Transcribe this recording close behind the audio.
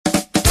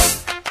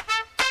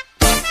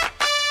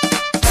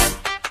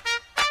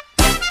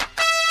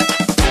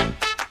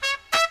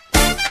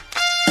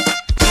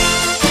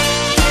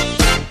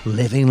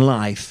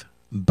Life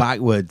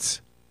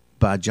Backwards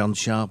by John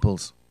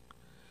Sharples.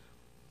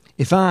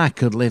 If I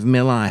could live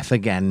my life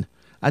again,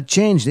 I'd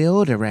change the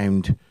order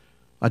round.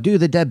 I'd do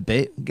the dead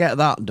bit, get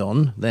that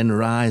done, then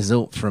rise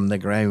up from the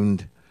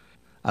ground.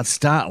 I'd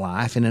start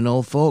life in an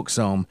old folks'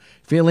 home,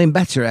 feeling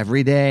better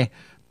every day,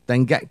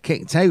 then get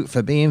kicked out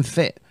for being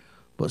fit,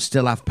 but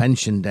still have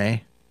pension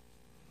day.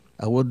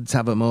 I wouldn't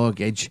have a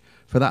mortgage,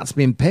 for that's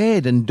been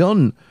paid and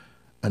done,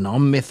 and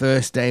on my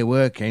first day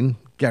working,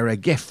 get a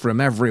gift from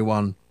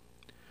everyone.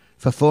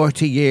 For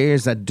 40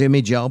 years I'd do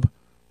my job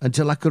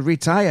until I could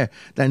retire,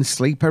 then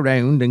sleep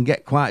around and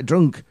get quite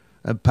drunk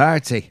and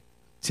party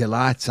till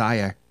I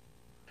tire.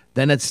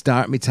 Then I'd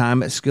start my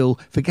time at school,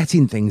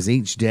 forgetting things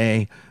each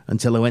day,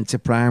 until I went to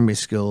primary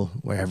school,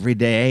 where every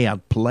day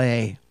I'd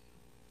play.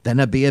 Then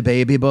I'd be a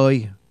baby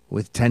boy,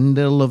 with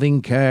tender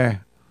loving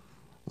care,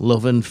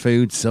 love and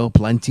food so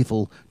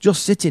plentiful,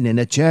 just sitting in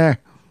a chair.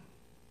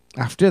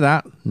 After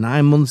that,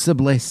 9 months of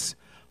bliss,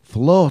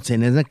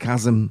 floating in a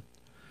chasm.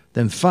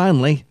 Then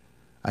finally,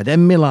 I'd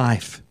end my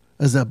life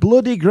as a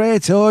bloody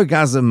great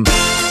orgasm.